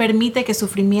cuando Él permite que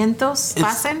sufrimientos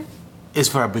pasen, it's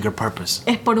for a bigger purpose.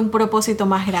 es por un propósito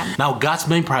más grande. Now, God's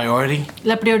main priority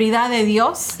La prioridad de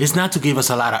Dios is not to give us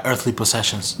a lot of earthly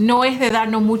possessions. no es de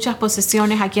darnos muchas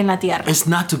posesiones aquí en la tierra, It's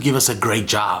not to give us a great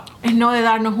job, es no de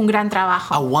darnos un gran a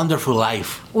trabajo, wonderful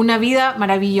life, una vida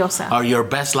maravillosa or your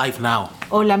best life now.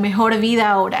 o la mejor vida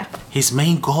ahora. His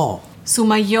main goal Su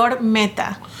mayor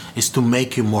meta is to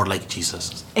make you more like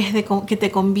Jesus. es que te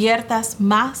conviertas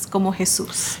más como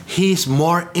Jesús. He's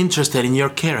more interested in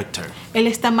your character Él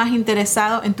está más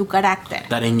interesado en tu carácter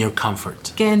than in your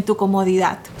comfort. que en tu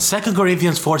comodidad. 2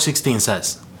 Corinthians 4:16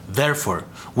 says, "Therefore,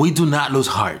 we do not lose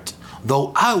heart.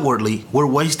 Though outwardly we're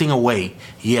wasting away,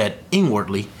 yet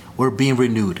inwardly we're being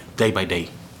renewed day by day."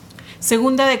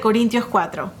 Segunda de Corintios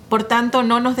 4. Por tanto,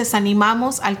 no nos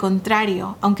desanimamos, al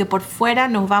contrario, aunque por fuera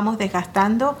nos vamos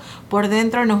desgastando, por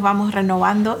dentro nos vamos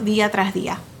renovando día tras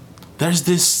día. There's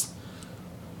this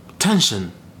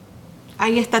tension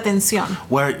Hay esta tensión,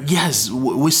 where, yes,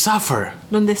 we suffer,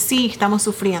 donde sí estamos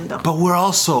sufriendo, but we're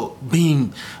also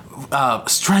being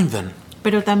strengthened.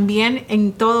 pero también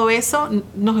en todo eso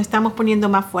nos estamos poniendo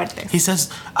más fuertes. He says,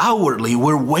 outwardly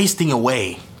we're wasting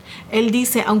away. Él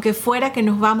dice, aunque fuera que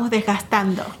nos vamos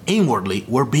desgastando, Inwardly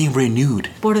we're being renewed.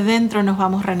 por dentro nos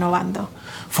vamos renovando.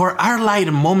 For our light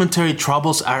and momentary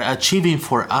troubles are achieving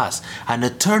for us an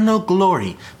eternal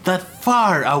glory that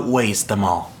far outweighs them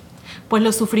all. Pues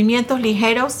los sufrimientos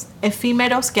ligeros,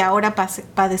 efímeros que ahora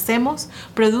padecemos,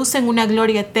 producen una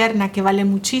gloria eterna que vale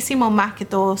muchísimo más que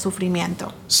todo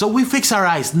sufrimiento. So we fix our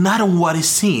eyes not on what is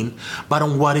seen, but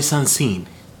on what is unseen.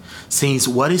 Since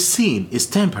what is seen is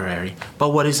temporary, but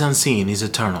what is unseen is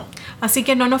eternal. Así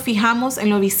que no nos fijamos en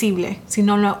lo visible,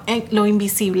 sino en lo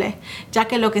invisible, ya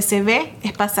que lo que se ve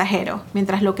es pasajero,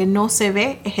 mientras lo que no se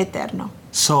ve es eterno.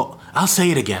 So I'll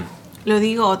say it again. Lo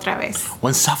digo otra vez.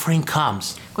 When suffering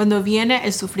comes, Cuando viene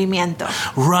el sufrimiento,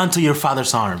 run to your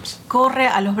Father's arms, corre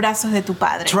a los brazos de tu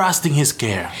Padre. trust in His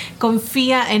care.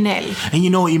 Confía en Él. And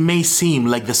it may seem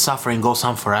like the suffering goes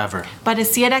on forever,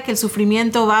 Pareciera que el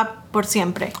sufrimiento va por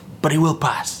siempre, but it will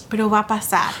pass. pero va a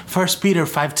pasar. 1 Peter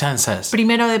 5:10 says,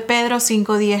 Primero de Pedro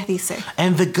 5:10 dice,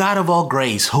 "And the God of all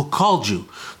grace, who called you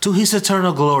to His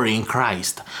eternal glory in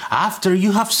Christ, after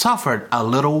you have suffered a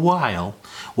little while,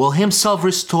 will Himself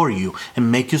restore you and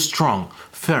make you strong,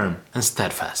 firm, and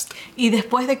steadfast." y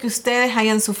después de que ustedes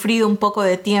hayan sufrido un poco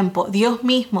de tiempo, Dios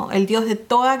mismo, el Dios de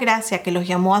toda gracia que los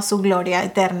llamó a su gloria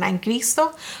eterna en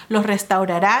Cristo, los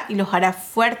restaurará y los hará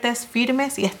fuertes,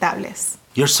 firmes y estables.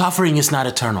 Your suffering is not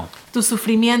eternal. Tu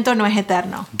sufrimiento no es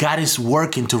eterno. God is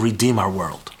working to redeem our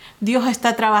world. Dios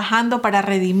está trabajando para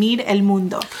redimir el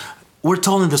mundo. We're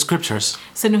told in the scriptures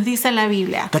Se nos dice en la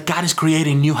Biblia that God is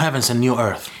creating new heavens and new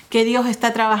earth. que Dios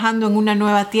está trabajando en una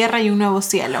nueva tierra y un nuevo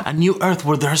cielo. A new earth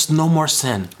where there's no more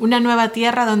sin. Una nueva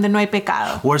tierra donde no hay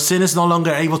pecado. Where sin is no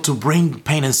longer able to bring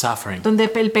pain and suffering.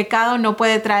 Donde el pecado no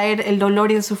puede traer el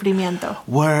dolor y el sufrimiento.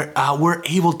 Where we're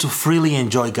able to freely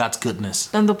enjoy God's goodness.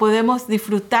 Donde podemos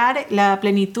disfrutar la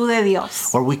plenitud de Dios.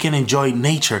 Where we can enjoy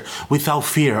nature without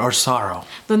fear or sorrow.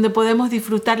 Donde podemos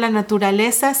disfrutar la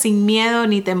naturaleza sin miedo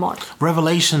ni temor.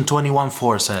 Revelation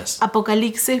 21:4 says,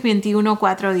 Apocalipsis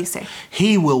 21:4 dice,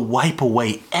 "He will wipe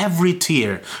away every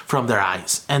tear from their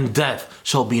eyes, and death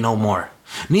shall be no more.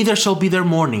 Neither shall be there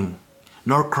mourning,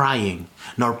 nor crying,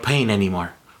 nor pain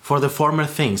anymore, for the former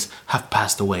things have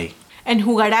passed away."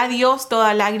 enjugará Dios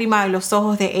toda lágrima de los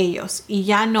ojos de ellos, y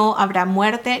ya no habrá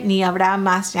muerte, ni habrá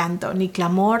más llanto, ni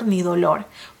clamor, ni dolor,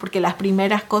 porque las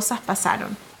primeras cosas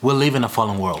pasaron. We live in a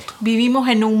fallen world. Vivimos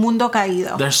en un mundo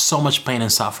caído. There's so much pain and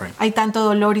suffering. Hay tanto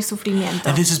dolor y sufrimiento.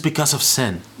 And this is because of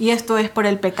sin. Y esto es por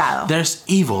el pecado. There's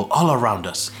evil all around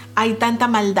us. Hay tanta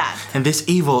maldad. And this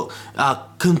evil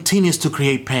continues to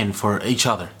create pain for each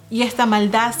other. Y esta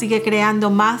maldad sigue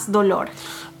creando más dolor.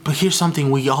 But here's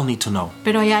something we all need to know.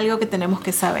 Pero hay algo que tenemos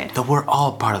que saber. That we're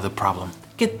all part of the problem.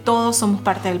 Que todos somos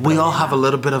parte del We problema. all have a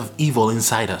little bit of evil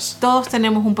inside us. Todos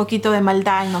tenemos un poquito de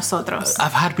maldad en nosotros.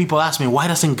 I've had people ask me, why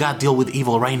doesn't God deal with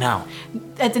evil right now?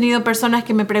 He tenido personas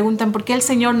que me preguntan por qué el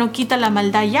Señor no quita la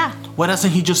maldad ya. Why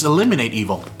doesn't He just eliminate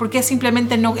evil? ¿Por qué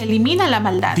simplemente no elimina la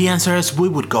maldad? The answer is we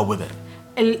would go with it.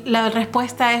 La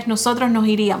respuesta es nosotros nos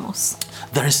iríamos.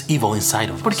 There is evil inside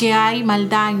of us. Porque hay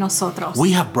maldad en nosotros.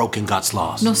 We have broken God's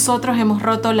laws. Nosotros hemos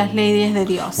roto las leyes de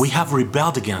Dios. We have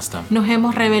rebelled against them. Nos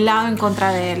hemos rebelado en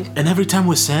contra de Él. And every time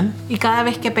we sin, Y cada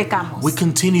vez que pecamos, we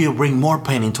continue to bring more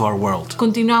pain into our world.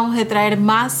 continuamos de traer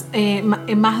más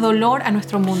dolor a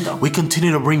nuestro mundo. We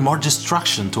continue to bring more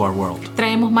destruction to our world.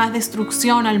 Traemos más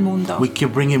destrucción al mundo. We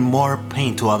keep bringing more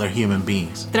pain to other human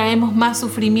beings. Traemos más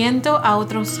sufrimiento a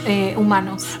otros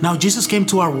humanos. Now, Jesus came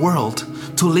to our world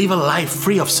to live a life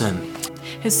free of sin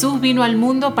Jesús vino al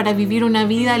mundo para vivir una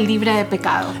vida libre de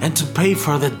pecado and to pay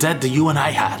for the debt that you and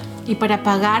I had. y para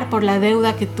pagar por la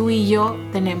deuda que tú y yo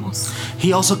tenemos.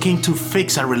 He also came to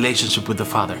fix our relationship with the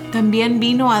Father. También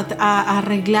vino a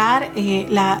arreglar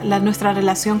nuestra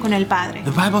relación con el Padre.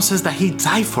 The Bible says that He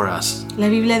died for us La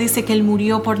Biblia dice que Él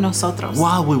murió por nosotros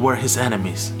while we were His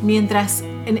enemies. mientras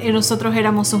nosotros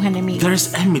éramos sus enemigos. There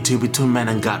is enmity between man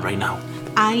and God right now.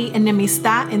 Hay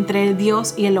enemistad entre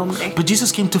Dios y el hombre. But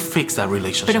Jesus came to fix that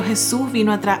relationship. Pero Jesús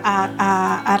vino a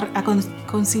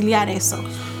conciliar eso.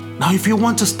 Now, if you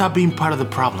want to stop being part of the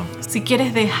problem, Si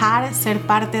quieres dejar ser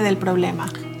parte del problema,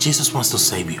 Jesus wants to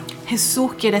save you.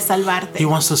 Jesús quiere salvarte. He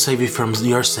wants to save you from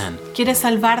your sin. Quiere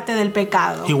salvarte del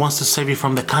pecado. He wants to save you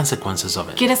from the consequences of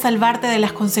it. Quiere salvarte de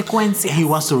las consecuencias. He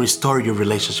wants to restore your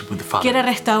relationship with the Father. Quiere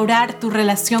restaurar tu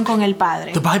relación con el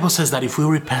Padre. The Bible says that if we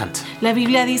repent, La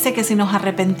Biblia dice que si nos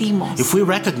arrepentimos, if we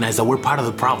recognize that we're part of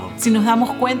the problem, si nos damos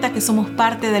cuenta que somos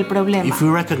parte del problema, if we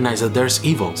recognize that there's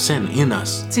evil, sin in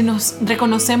us, si nos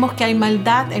reconocemos que hay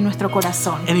maldad en nuestro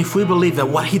corazón, and if we believe that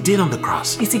what He did on the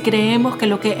cross y si creemos que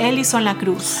lo que Él hizo en la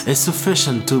cruz is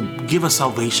sufficient to give us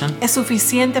salvation, es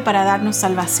suficiente para darnos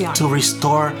salvación, to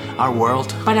restore our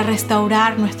world, para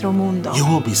restaurar nuestro mundo, you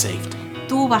will be saved.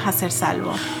 tú vas a ser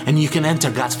salvo And you can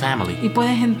enter God's family y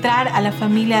puedes entrar a la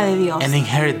familia de Dios and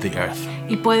inherit the earth.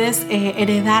 y puedes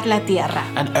heredar la tierra,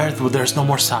 An earth where there's no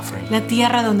more suffering. la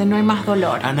tierra donde no hay más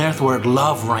dolor, An earth where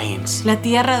love reigns. la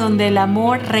tierra donde el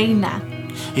amor reina.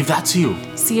 If that's you,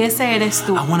 Si ese eres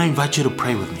tú, I want to invite you to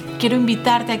pray with me. quiero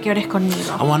invitarte a que ores I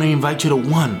conmigo. want to invite you to,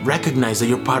 one, recognize that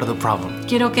you're part of the problem.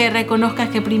 Quiero que reconozcas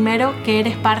que primero que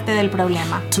eres parte del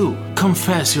problema. Two,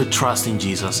 confess your trust in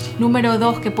Jesus. Número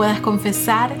 2, que puedas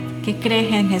confesar que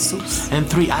crees en Jesús. And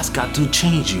three, ask God to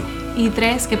change you. Y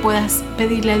 3, que puedas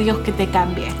pedirle a Dios que te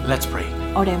cambie. Let's pray.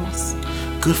 Oremos.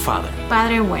 Good Father,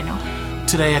 Padre bueno,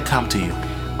 today I come to you,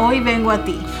 hoy vengo a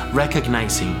ti,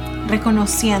 recognizing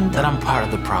reconociendo that I'm part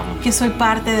of the problem, que soy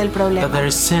parte del that problema, there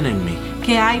is sin in me,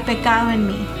 que hay pecado en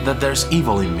mí, that there's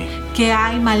evil in me, que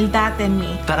hay maldad en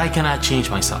mí, that I cannot change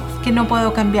myself. que no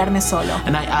puedo cambiarme solo.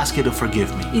 And I ask you to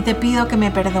forgive me. Y te pido que me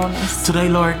perdones. Today,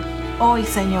 Lord, Hoy,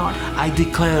 Señor, I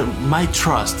declare my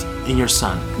trust in your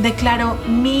Son. declaro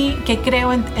que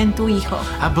creo en tu Hijo.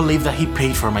 I believe that He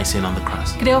paid for my sin on the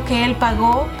cross. Creo que Él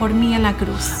pagó por mí en la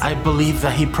cruz. I believe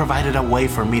that He provided a way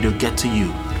for me to get to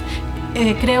you.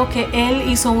 Creo que Él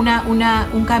hizo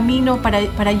un camino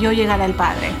para yo llegar al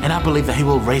Padre. And I believe that He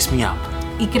will raise me up.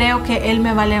 Y creo que Él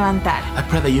me va a levantar. I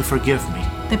pray that you forgive me,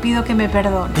 Te pido que me that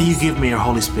you perdones, give me your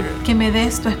Holy Spirit, que me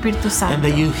des tu Espíritu and Santo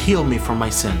that you heal me from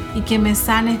my sin, y que me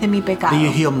sanes de mi pecado, that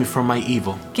you heal me from my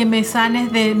evil. que me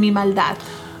sanes de mi maldad.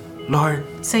 Lord,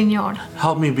 Señor,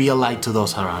 help me be a light to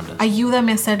those around us.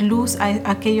 ayúdame a hacer luz a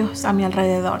aquellos a mi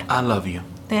alrededor. I love you.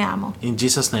 Te amo. In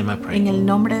Jesus' name I En pray. el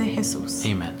nombre de Jesús.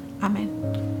 Amen. Amén.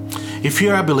 If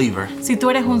you're a believer, Si tú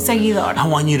eres un seguidor, I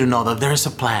want you to know that there is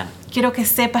a plan, quiero que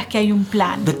sepas que hay un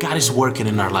plan, that God is working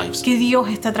in our lives, que Dios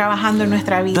está trabajando en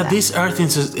nuestra vida, that this earth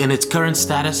in its current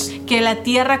status que la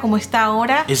tierra como está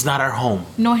ahora is not our home,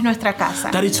 no es nuestra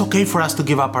casa, that it's okay for us to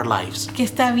give up our lives. que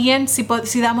está bien si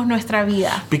damos nuestra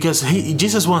vida, Because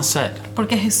Jesus once said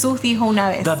porque Jesús dijo una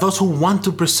vez that those who want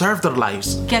to preserve their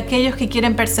lives que aquellos que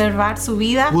quieren preservar su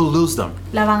vida will lose them.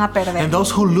 la van a perder, And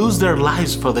those who lose their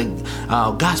lives for the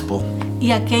gospel,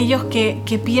 y aquellos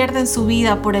que pierden su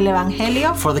vida por el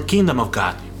evangelio, for the kingdom of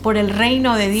God, por el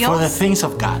reino de for the Dios, things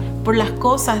of God, por las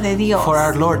cosas de Dios, for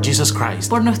our Lord Jesus Christ,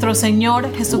 por nuestro Señor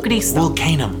will Jesucristo,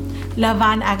 gain them. la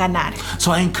van a ganar.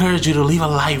 So I encourage you to live a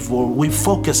life where we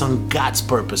focus on God's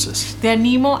purposes. Te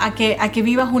animo a que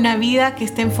vivas una vida que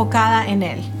esté enfocada en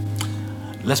Él.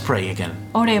 Let's pray again.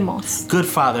 Oremos. Good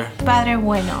Father, Padre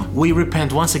bueno, we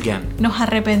repent once again nos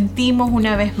arrepentimos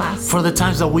una vez más. for the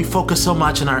times that we focus so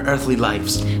much on our earthly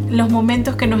lives, Los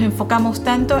momentos que nos enfocamos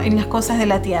tanto en las cosas de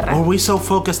la tierra, where we so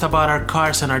focused about our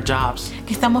cars and our jobs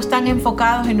que estamos tan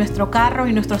enfocados en nuestro carro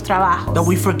y nuestros trabajos, that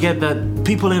we forget that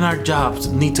people in our jobs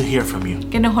need to hear from you,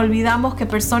 que nos olvidamos que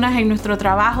personas en nuestro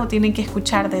trabajo tienen que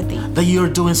escuchar de ti, that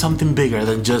you're doing something bigger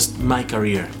than just my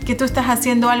career, que tú estás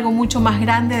haciendo algo mucho más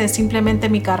grande de simplemente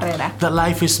mi carrera, that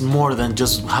life is more than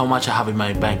just how much I have in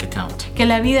my bank account. que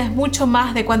la vida es mucho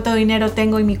más de cuánto dinero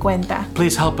tengo en mi cuenta.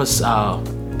 Please help us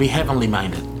be heavenly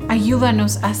minded.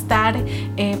 Ayúdanos a estar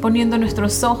poniendo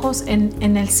nuestros ojos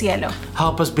en el cielo.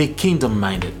 Help us be kingdom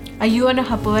minded.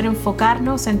 Ayúdanos a poder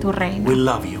enfocarnos en tu We reino.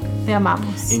 love you. Te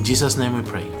amamos. In Jesus' name we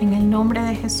pray. En el nombre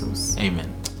de Jesús. Amen.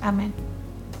 Amén.